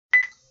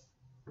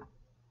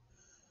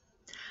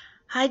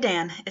Hi,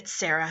 Dan. It's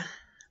Sarah.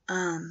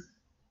 Um,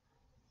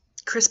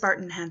 Chris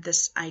Barton had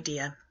this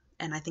idea,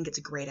 and I think it's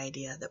a great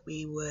idea, that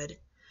we would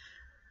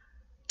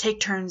take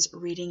turns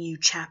reading you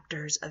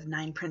chapters of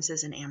Nine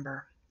Princes in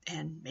Amber,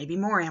 and maybe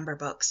more Amber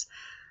books,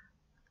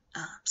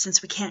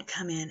 since we can't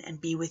come in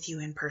and be with you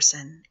in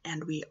person,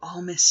 and we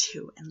all miss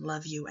you and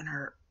love you and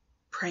are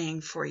praying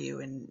for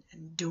you and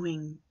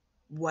doing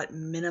what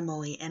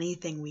minimally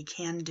anything we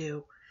can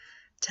do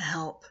to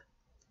help.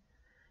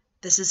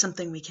 This is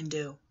something we can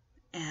do.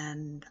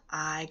 And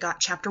I got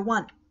chapter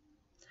 1.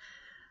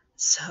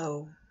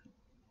 So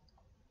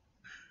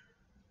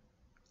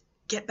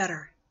get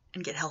better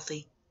and get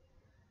healthy,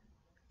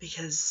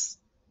 because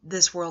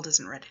this world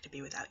isn't ready to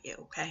be without you,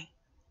 okay?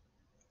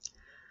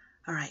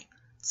 All right,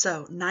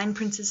 so Nine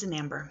Princes in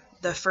Amber,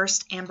 the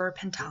first Amber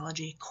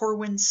Pentology,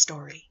 Corwin's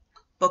story,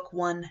 Book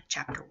 1,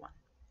 Chapter 1.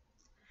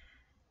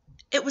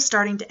 It was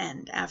starting to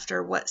end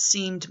after what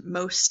seemed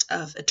most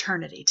of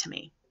eternity to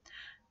me.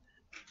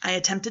 I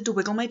attempted to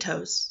wiggle my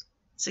toes,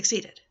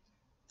 succeeded.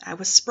 I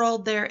was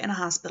sprawled there in a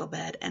hospital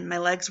bed, and my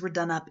legs were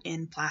done up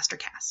in plaster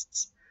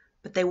casts,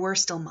 but they were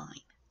still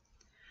mine.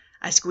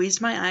 I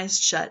squeezed my eyes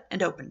shut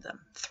and opened them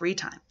 3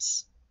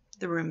 times.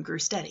 The room grew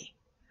steady.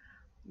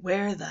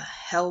 Where the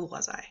hell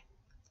was I?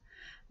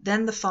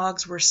 Then the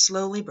fogs were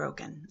slowly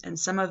broken, and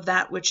some of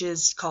that which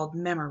is called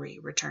memory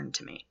returned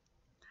to me.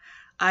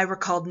 I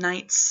recalled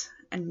nights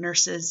and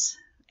nurses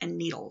and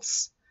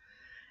needles.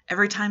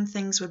 Every time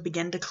things would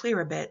begin to clear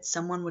a bit,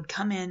 someone would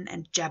come in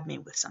and jab me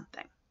with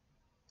something.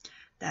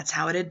 That's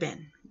how it had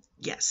been.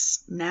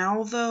 Yes,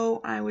 now, though,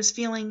 I was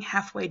feeling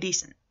halfway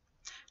decent.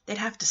 They'd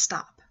have to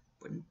stop,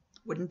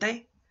 wouldn't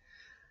they?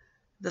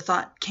 The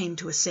thought came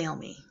to assail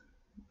me.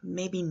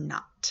 Maybe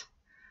not.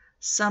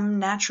 Some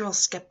natural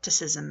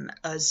skepticism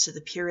as to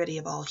the purity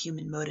of all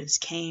human motives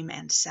came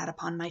and sat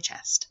upon my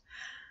chest.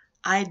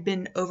 I'd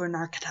been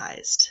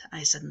over-narcotized,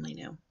 I suddenly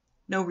knew.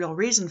 No real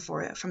reason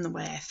for it from the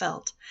way I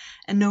felt,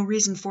 and no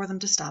reason for them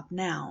to stop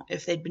now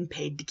if they'd been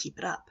paid to keep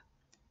it up.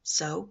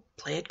 So,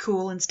 play it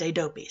cool and stay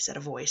dopey, said a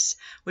voice,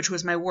 which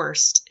was my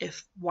worst,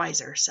 if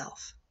wiser,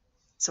 self.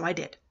 So I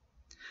did.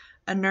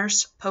 A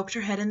nurse poked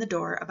her head in the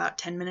door about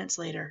 10 minutes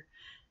later,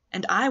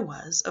 and I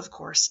was, of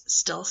course,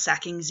 still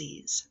sacking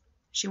Z's.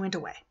 She went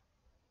away.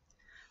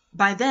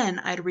 By then,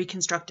 I'd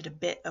reconstructed a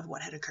bit of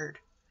what had occurred.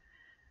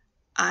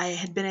 I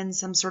had been in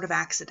some sort of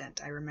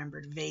accident, I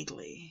remembered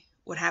vaguely.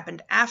 What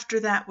happened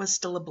after that was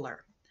still a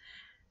blur.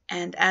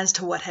 And as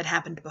to what had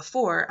happened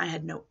before, I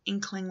had no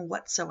inkling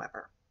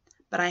whatsoever.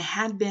 But I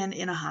had been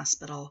in a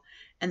hospital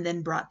and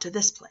then brought to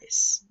this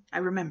place. I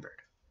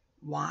remembered.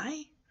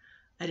 Why?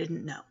 I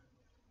didn't know.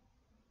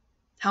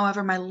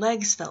 However, my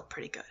legs felt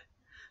pretty good.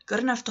 Good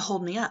enough to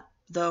hold me up,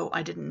 though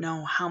I didn't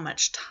know how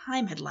much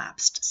time had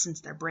lapsed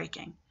since their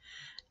breaking.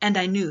 And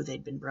I knew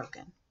they'd been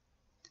broken.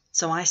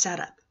 So I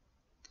sat up.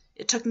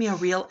 It took me a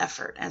real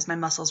effort, as my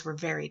muscles were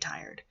very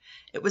tired.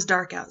 It was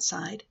dark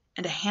outside,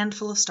 and a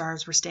handful of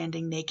stars were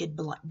standing naked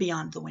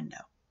beyond the window.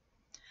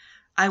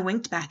 I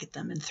winked back at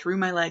them and threw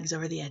my legs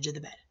over the edge of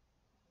the bed.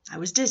 I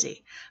was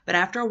dizzy, but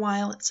after a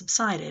while it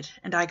subsided,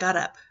 and I got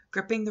up,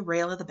 gripping the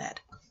rail of the bed.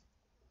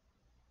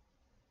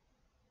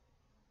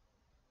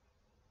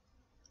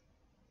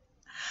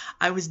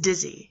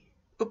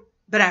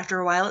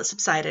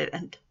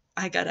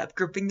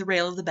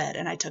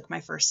 And I took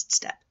my first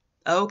step.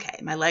 Okay,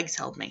 my legs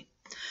held me.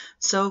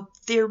 So,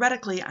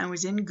 theoretically, I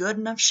was in good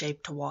enough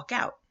shape to walk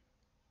out.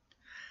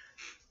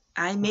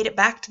 I made it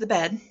back to the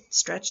bed,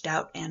 stretched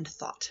out, and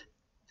thought.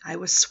 I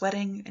was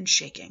sweating and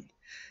shaking.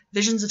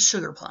 Visions of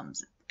sugar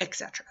plums,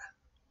 etc.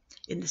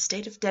 In the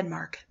state of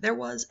Denmark, there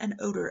was an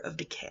odor of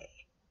decay.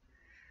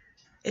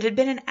 It had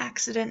been an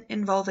accident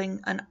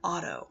involving an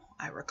auto,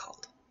 I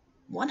recalled.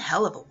 One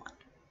hell of a one.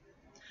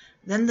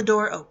 Then the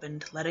door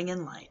opened, letting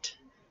in light,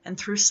 and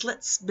through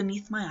slits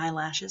beneath my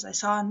eyelashes I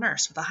saw a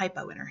nurse with a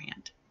hypo in her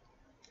hand.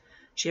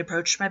 She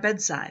approached my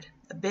bedside,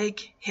 a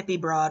big,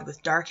 hippie broad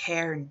with dark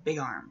hair and big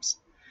arms.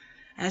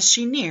 As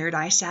she neared,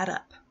 I sat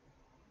up.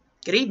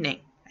 "Good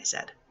evening," I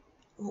said.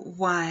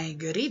 "Why,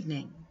 good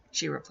evening,"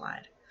 she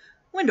replied.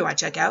 "When do I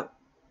check out?"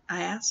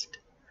 I asked.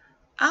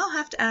 "I'll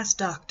have to ask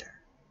Doctor."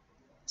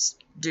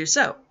 "Do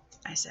so,"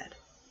 I said.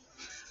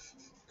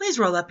 "Please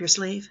roll up your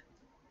sleeve."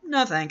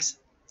 "No, thanks."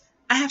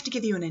 "I have to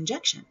give you an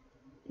injection."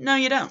 "No,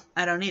 you don't.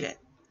 I don't need it."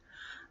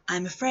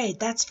 "I'm afraid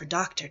that's for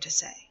Doctor to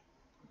say."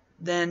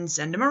 "Then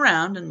send him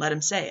around and let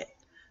him say it.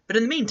 But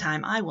in the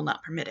meantime, I will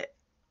not permit it."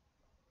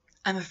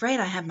 "I'm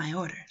afraid I have my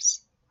orders."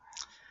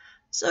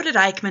 "So did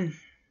Eichmann.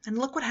 And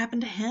look what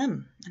happened to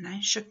him." And I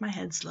shook my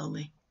head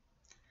slowly.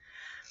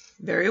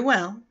 "Very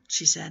well,"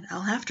 she said.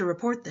 "I'll have to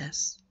report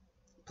this."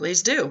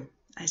 "Please do,"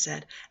 I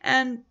said.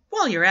 "And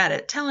while you're at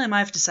it, tell him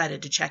I've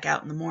decided to check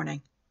out in the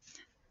morning."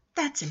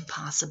 "That's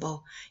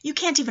impossible. You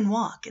can't even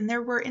walk, and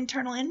there were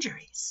internal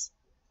injuries."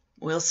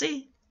 "We'll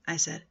see," I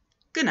said.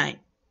 "Good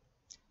night."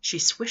 She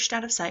swished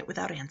out of sight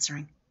without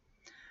answering.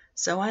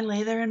 So I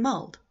lay there and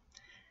mulled.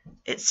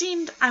 It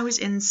seemed I was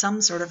in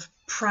some sort of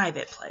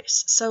private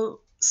place,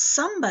 so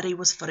somebody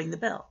was footing the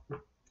bill.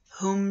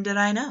 Whom did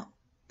I know?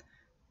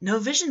 No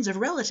visions of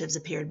relatives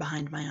appeared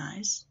behind my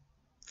eyes.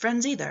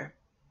 Friends either.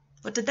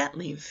 What did that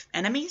leave?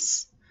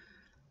 Enemies?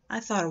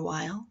 I thought a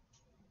while.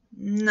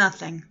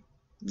 Nothing.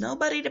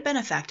 Nobody to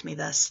benefact me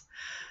thus.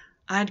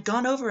 I'd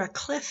gone over a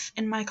cliff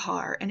in my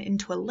car and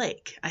into a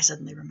lake, I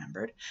suddenly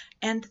remembered,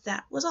 and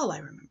that was all I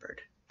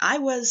remembered. I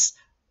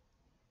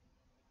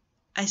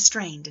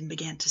strained and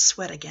began to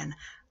sweat again.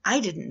 I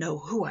didn't know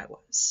who I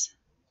was.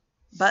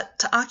 But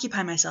to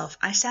occupy myself,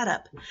 I sat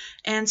up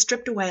and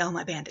stripped away all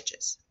my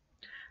bandages.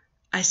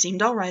 I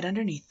seemed all right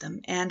underneath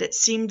them, and it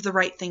seemed the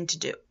right thing to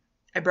do.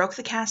 I broke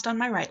the cast on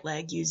my right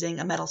leg using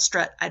a metal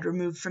strut I'd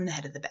removed from the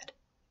head of the bed.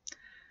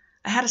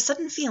 I had a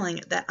sudden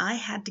feeling that I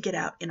had to get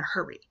out in a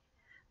hurry,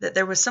 that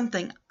there was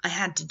something I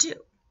had to do.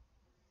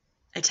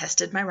 I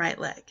tested my right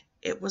leg.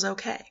 It was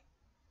okay.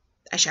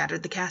 I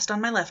shattered the cast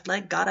on my left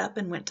leg, got up,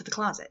 and went to the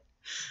closet.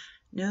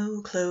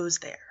 No clothes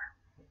there.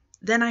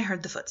 Then I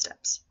heard the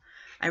footsteps.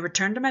 I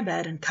returned to my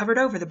bed and covered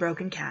over the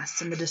broken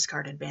casts and the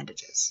discarded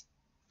bandages.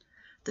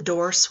 The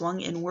door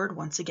swung inward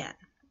once again.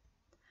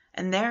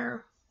 And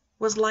then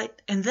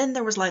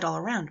there was light all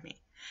around me,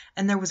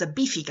 and there was a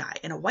beefy guy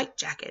in a white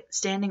jacket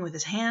standing with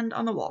his hand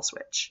on the wall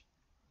switch.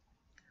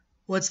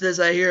 "What's this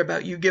I hear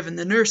about you giving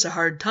the nurse a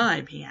hard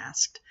time?" he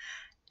asked,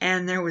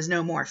 and there was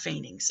no more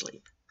feigning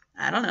sleep.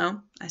 "I don't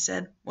know," I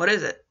said. "What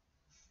is it?"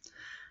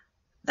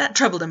 That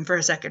troubled him for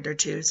a second or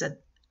two, said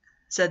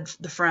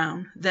the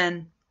frown.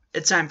 Then,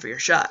 "It's time for your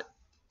shot."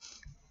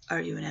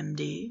 "Are you an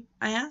M.D.?"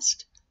 I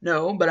asked.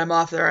 "No, but I'm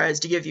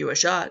authorized to give you a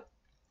shot."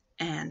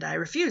 "And I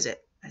refuse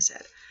it," I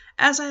said,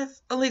 "as I've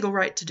a legal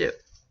right to do.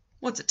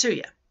 What's it to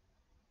you?"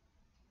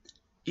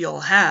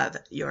 "You'll have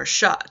your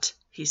shot,"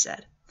 he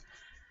said,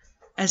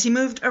 as he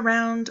moved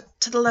around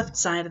to the left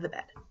side of the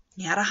bed.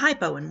 He had a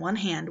hypo in one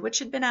hand, which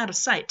had been out of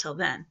sight till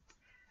then.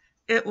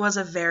 It was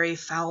a very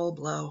foul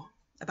blow,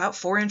 about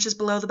 4 inches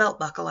below the belt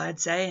buckle,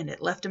 I'd say, and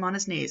it left him on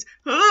his knees.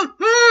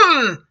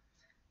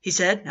 He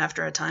said,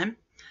 after a time.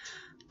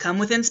 "Come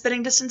within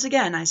spitting distance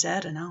again," I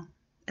said,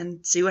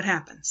 and see what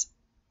happens.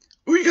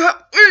 "We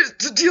got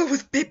to deal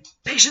with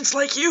patients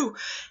like you,"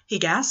 he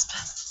gasped.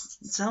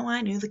 So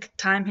I knew the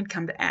time had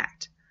come to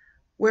act.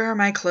 "Where are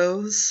my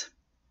clothes?"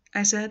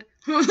 I said.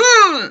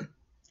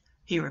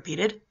 He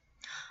repeated.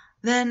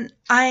 "Then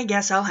I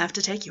guess I'll have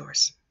to take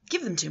yours.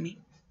 Give them to me."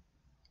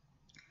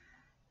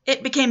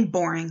 It became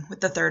boring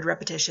with the third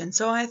repetition,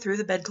 so I threw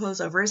the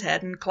bedclothes over his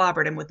head and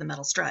clobbered him with the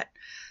metal strut.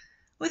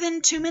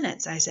 Within 2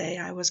 minutes, I say,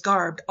 I was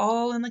garbed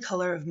all in the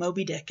color of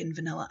Moby Dick and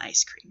vanilla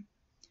ice cream.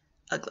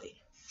 Ugly.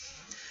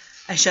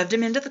 I shoved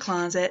him into the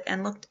closet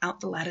and looked out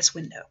the lattice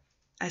window.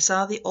 I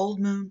saw the old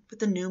moon with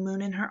the new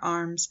moon in her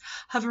arms,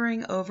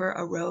 hovering over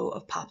a row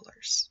of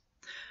poplars.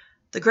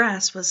 The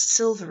grass was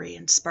silvery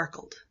and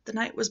sparkled. The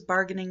night was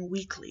bargaining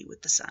weakly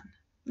with the sun.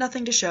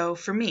 Nothing to show,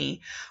 for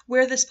me,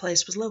 where this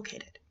place was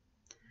located.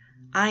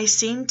 I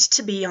seemed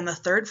to be on the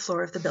 3rd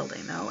floor of the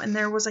building, though, and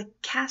there was a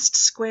cast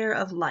square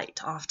of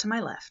light off to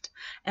my left,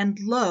 and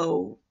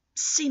low,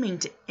 seeming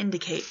to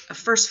indicate a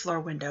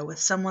 1st-floor window with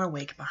someone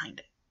awake behind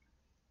it.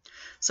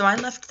 So I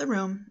left the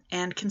room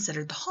and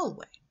considered the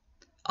hallway.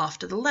 Off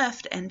to the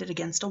left ended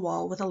against a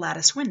wall with a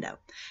lattice window,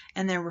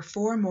 and there were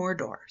 4 more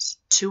doors,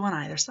 2 on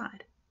either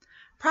side.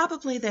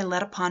 Probably they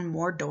led upon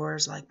more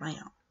doors like my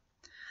own.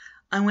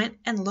 I went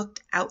and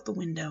looked out the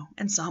window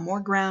and saw more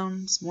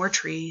grounds, more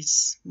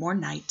trees, more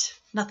night,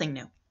 nothing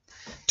new.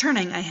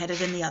 Turning, I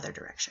headed in the other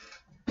direction.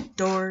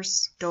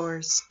 Doors,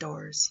 doors,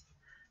 doors.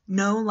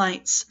 No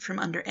lights from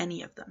under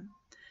any of them.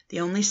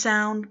 The only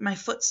sound, my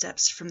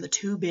footsteps from the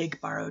 2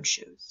 big borrowed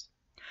shoes.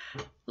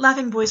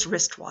 Laughing Boy's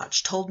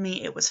wristwatch told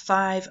me it was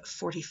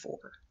 5:44.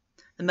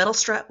 The metal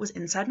strut was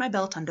inside my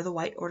belt under the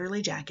white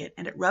orderly jacket,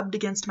 and it rubbed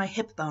against my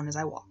hip bone as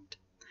I walked.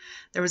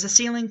 There was a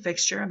ceiling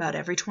fixture about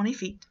every 20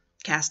 feet,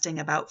 casting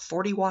about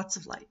 40 watts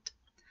of light.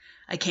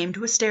 I came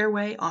to a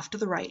stairway off to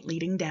the right,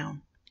 leading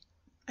down.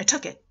 I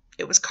took it.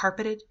 It was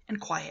carpeted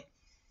and quiet.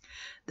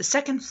 The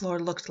 2nd floor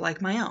looked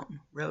like my own,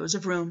 rows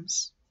of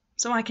rooms,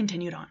 so I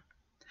continued on.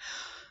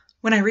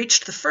 When I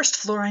reached the 1st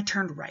floor, I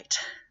turned right,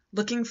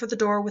 looking for the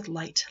door with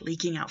light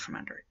leaking out from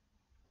under it.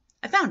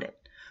 I found it,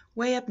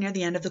 way up near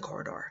the end of the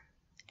corridor,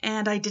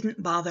 and I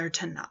didn't bother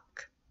to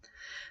knock.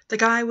 The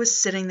guy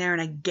was sitting there in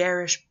a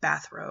garish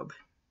bathrobe,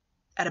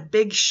 at a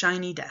big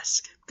shiny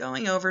desk,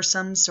 going over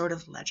some sort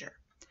of ledger.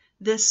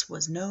 This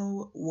was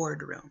no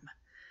wardroom.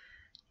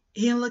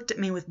 He looked at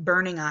me with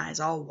burning eyes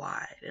all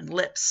wide, and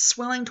lips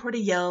swelling toward a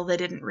yell they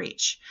didn't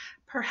reach,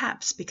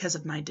 perhaps because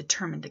of my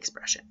determined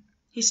expression.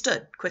 He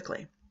stood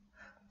quickly.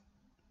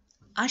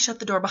 I shut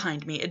the door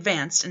behind me,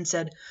 advanced, and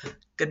said,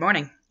 "Good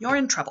morning. You're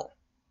in trouble."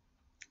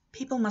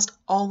 People must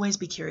always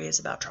be curious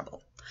about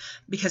trouble,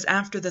 because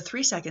after the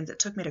 3 seconds it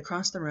took me to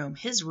cross the room,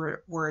 his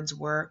words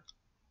were,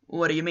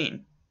 "What do you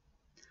mean?"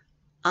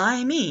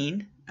 "I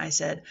mean," I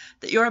said,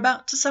 "that you're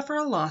about to suffer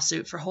a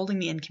lawsuit for holding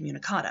me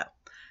incommunicado,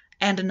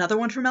 and another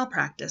one for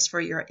malpractice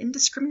for your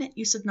indiscriminate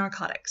use of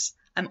narcotics.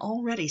 I'm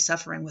already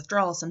suffering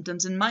withdrawal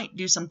symptoms and might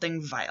do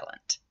something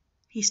violent."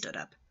 He stood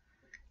up.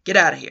 "Get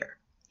out of here,"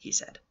 he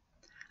said.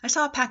 I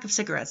saw a pack of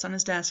cigarettes on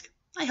his desk.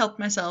 I helped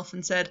myself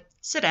and said,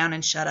 "Sit down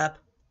and shut up.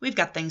 We've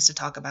got things to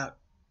talk about."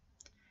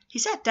 He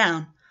sat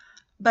down,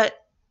 but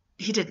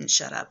he didn't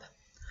shut up.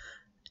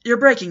 "You're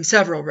breaking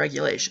several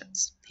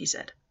regulations," he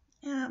said.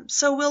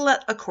 "So we'll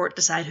let a court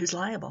decide who's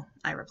liable,"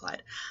 I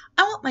replied.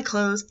 "I want my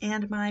clothes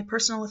and my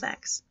personal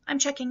effects. I'm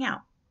checking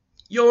out."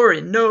 "You're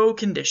in no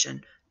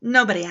condition."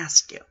 "Nobody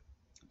asked you.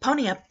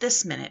 Pony up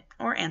this minute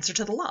or answer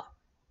to the law."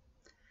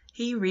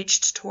 He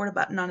reached toward a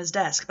button on his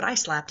desk, but I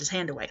slapped his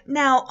hand away.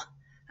 "Now,"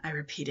 I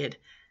repeated,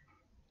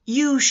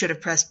 "you should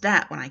have pressed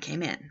that when I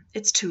came in.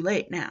 It's too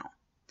late now."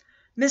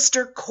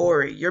 "Mr.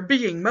 Corey, you're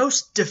being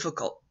most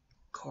difficult."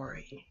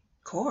 Corey.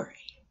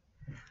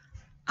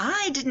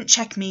 "I didn't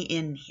check me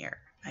in here,"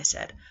 I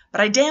said,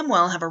 "but I damn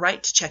well have a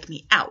right to check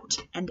me out,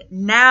 and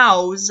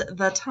now's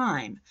the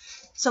time.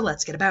 So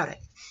let's get about it."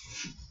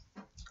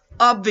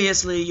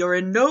 "Obviously, you're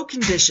in no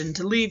condition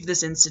to leave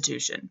this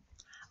institution.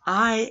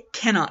 I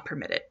cannot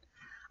permit it.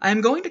 I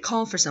am going to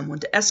call for someone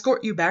to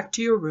escort you back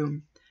to your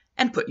room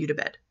and put you to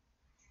bed."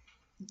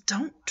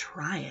 "Don't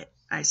try it,"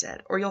 I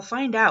said, "or you'll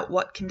find out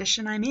what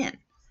condition I'm in.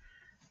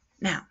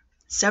 Now,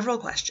 several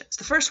questions.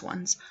 The first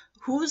one's,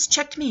 who's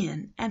checked me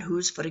in and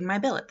who's footing my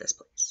bill at this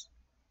place?"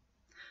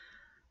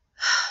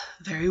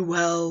 "Very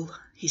well,"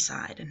 he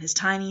sighed, and his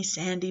tiny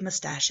sandy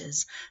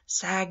mustaches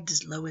sagged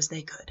as low as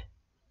they could.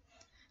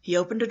 He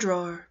opened a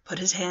drawer, put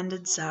his hand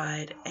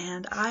inside,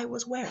 and I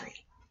was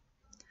wary.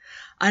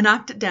 I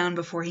knocked it down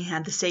before he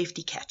had the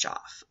safety catch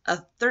off,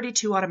 a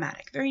 .32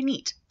 automatic, very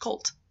neat,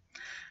 Colt.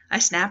 I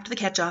snapped the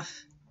catch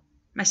off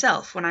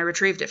myself when I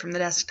retrieved it from the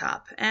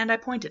desktop, and I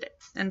pointed it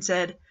and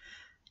said,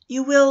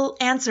 "You will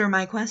answer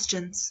my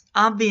questions.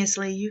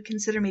 Obviously, you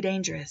consider me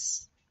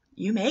dangerous.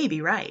 You may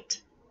be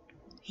right."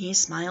 He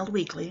smiled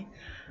weakly,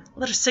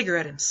 lit a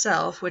cigarette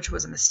himself, which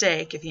was a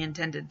mistake if he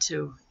intended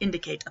to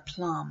indicate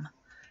aplomb.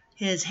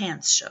 His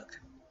hands shook.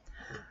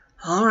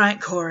 "All right,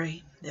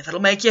 Corey, if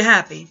it'll make you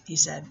happy," he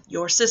said,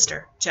 "your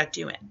sister checked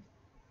you in."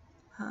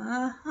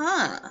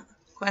 "Uh-huh,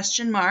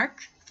 question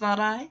mark, thought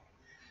I.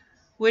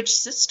 "Which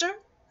sister?"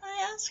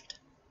 I asked.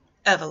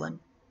 "Evelyn,"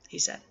 he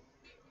said.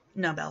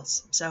 No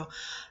bells. So,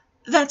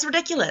 "That's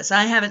ridiculous.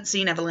 I haven't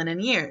seen Evelyn in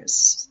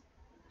years.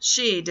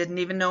 She didn't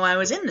even know I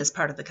was in this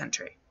part of the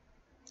country."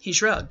 He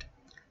shrugged.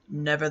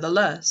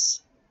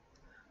 "Nevertheless."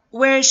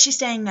 "Where is she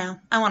staying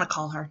now? I want to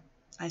call her,"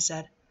 I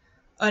said.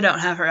 "I don't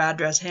have her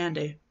address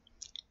handy."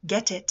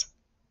 "Get it."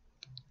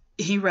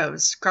 He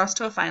rose, crossed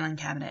to a filing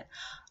cabinet,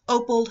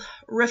 opaled,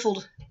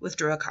 riffled,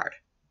 withdrew a card.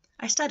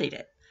 I studied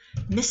it.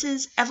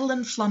 Mrs.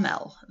 Evelyn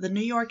Flamel. The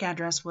New York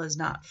address was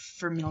not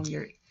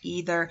familiar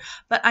either,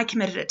 but I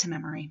committed it to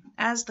memory.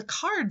 As the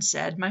card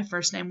said, my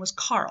first name was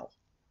Carl.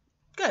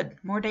 Good,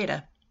 more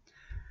data.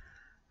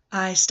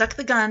 I stuck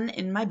the gun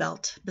in my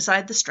belt,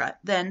 beside the strut,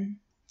 then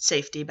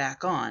safety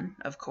back on,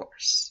 of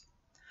course.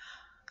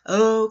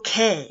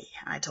 "Okay,"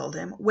 I told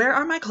him. "Where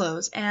are my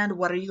clothes, and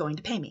what are you going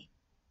to pay me?"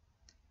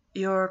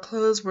 "Your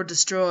clothes were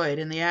destroyed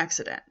in the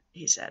accident,"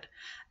 he said,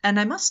 "and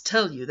I must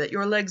tell you that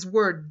your legs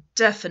were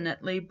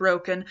definitely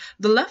broken,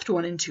 the left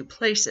one in 2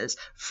 places.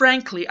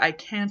 Frankly, I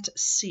can't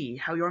see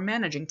how you're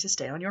managing to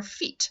stay on your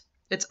feet.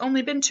 It's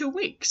only been 2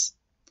 weeks."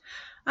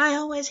 "I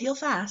always heal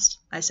fast,"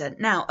 I said.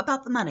 "Now,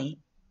 about the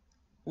money."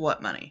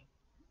 "What money?"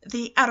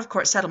 "The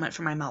out-of-court settlement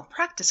for my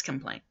malpractice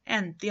complaint,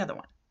 and the other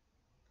one."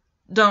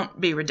 "Don't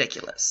be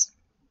ridiculous."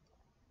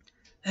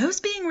 "Who's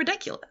being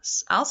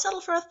ridiculous? I'll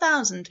settle for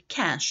 1,000,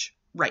 cash,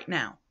 right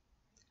now."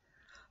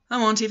 "I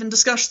won't even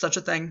discuss such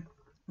a thing."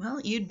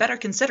 "Well, you'd better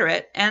consider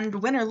it, and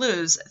win or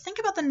lose, think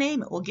about the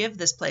name it will give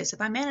this place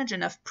if I manage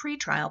enough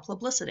pre-trial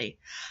publicity.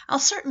 I'll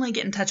certainly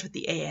get in touch with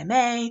the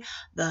AMA,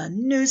 the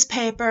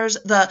newspapers,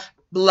 the—"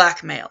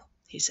 "Blackmail,"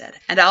 he said,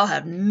 "and I'll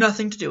have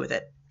nothing to do with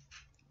it."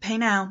 "Pay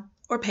now,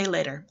 or pay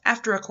later,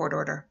 after a court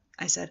order,"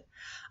 I said.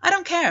 "I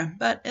don't care,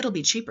 but it'll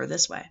be cheaper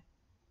this way."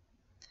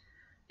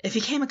 If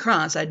he came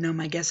across, I'd know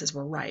my guesses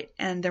were right,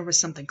 and there was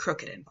something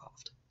crooked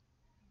involved.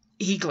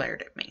 He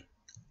glared at me.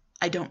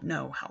 I don't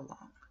know how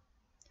long.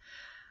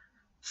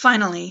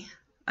 Finally,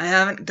 "I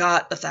haven't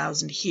got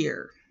 1,000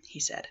 here," he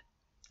said.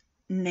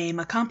 "Name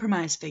a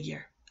compromise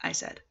figure," I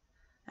said.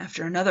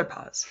 After another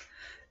pause,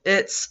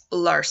 "It's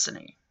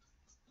larceny."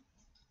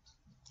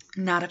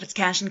 "Not if it's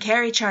cash and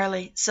carry,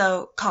 Charlie,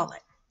 so call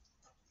it."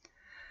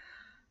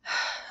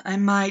 "I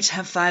might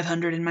have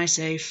 500 in my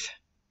safe."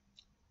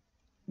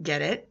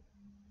 "Get it?"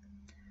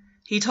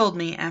 He told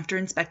me, after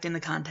inspecting the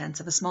contents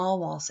of a small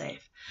wall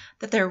safe,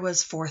 that there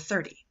was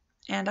 430,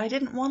 and I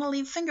didn't want to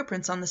leave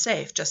fingerprints on the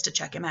safe just to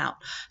check him out,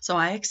 so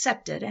I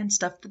accepted and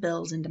stuffed the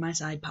bills into my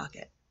side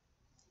pocket.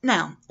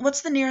 "Now,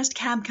 what's the nearest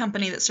cab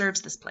company that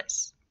serves this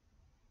place?"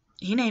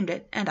 He named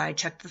it, and I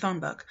checked the phone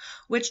book,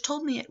 which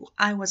told me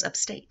I was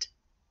upstate.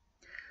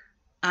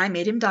 I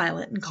made him dial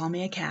it and call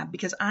me a cab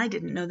because I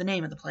didn't know the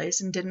name of the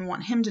place and didn't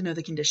want him to know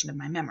the condition of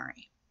my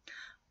memory.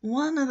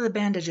 One of the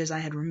bandages I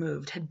had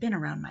removed had been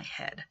around my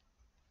head.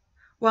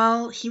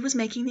 While he was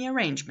making the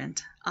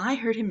arrangement, I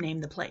heard him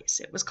name the place.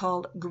 It was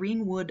called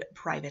Greenwood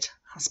Private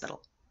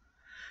Hospital.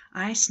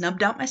 I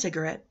snubbed out my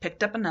cigarette,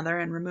 picked up another,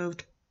 and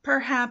removed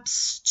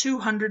perhaps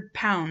 200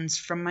 pounds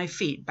from my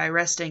feet by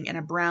resting in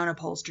a brown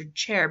upholstered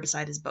chair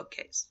beside his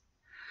bookcase.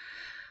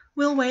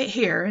 "We'll wait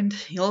here, and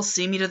you'll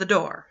see me to the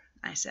door,"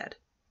 I said.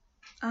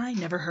 I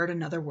never heard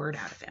another word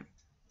out of him.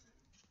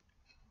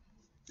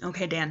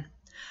 Okay, Dan,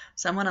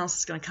 someone else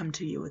is going to come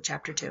to you with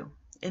Chapter 2.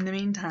 In the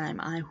meantime,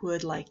 I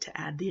would like to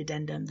add the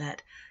addendum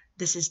that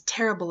this is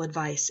terrible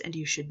advice and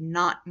you should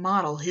not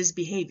model his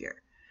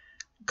behavior.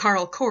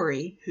 Carl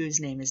Corey, whose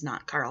name is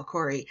not Carl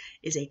Corey,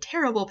 is a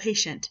terrible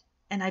patient,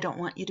 and I don't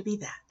want you to be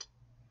that.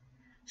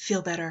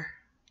 Feel better.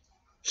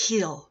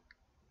 Heal.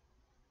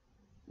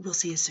 We'll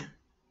see you soon.